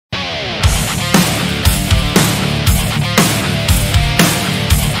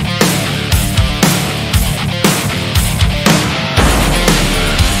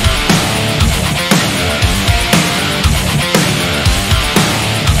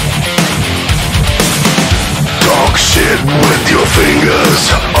it with your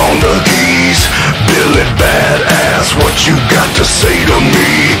fingers on the keys. Billy Badass, what you got to say to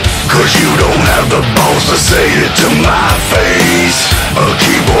me? Cause you don't have the balls to say it to my face. A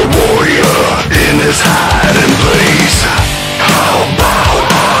keyboard warrior in his hiding place. How about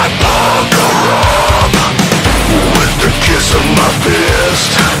I punk her up with the kiss of my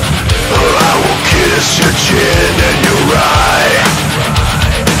fist? I will kiss your chin and your eye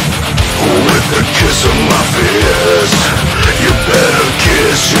with the kiss of my fist. You better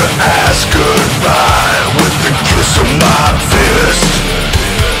kiss your ass goodbye with the kiss of my fist.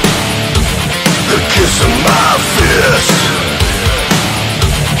 The kiss of my fist.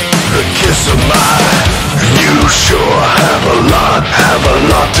 The kiss of my. You sure have a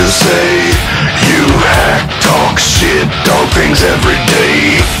lot to say. You hack, talk shit, dog things every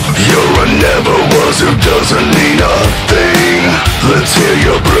day. You're a never was who doesn't mean a thing. Let's hear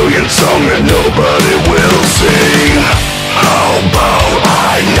your brilliant song that nobody will sing. How about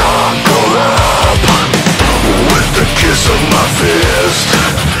I knock her up with the kiss of my fist?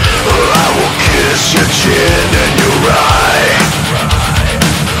 I will kiss your chin and your eye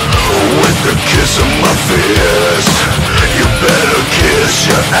with the kiss of my fist. You better kiss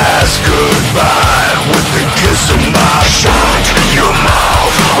your ass goodbye with the kiss of my. Shut your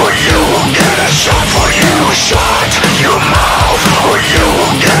mouth or you will get a shot for you. Shut your mouth or you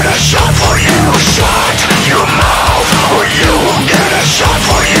will get a shot for you. Shut your mouth or you will get a shot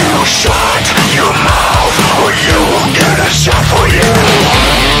for you. Shut your mouth or you will get a shot for you.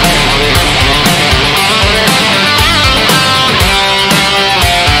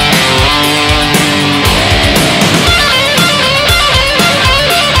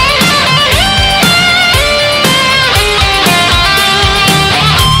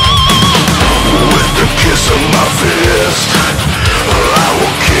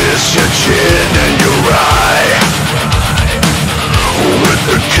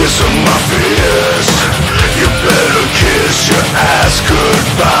 Kiss of my fist. You better kiss your ass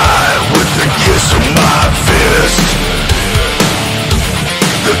goodbye with the kiss of my fist.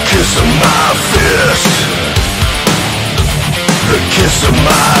 The kiss of my fist. The kiss of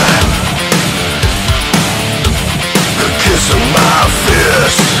my. The kiss of my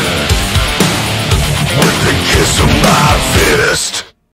fist. With the kiss of my fist.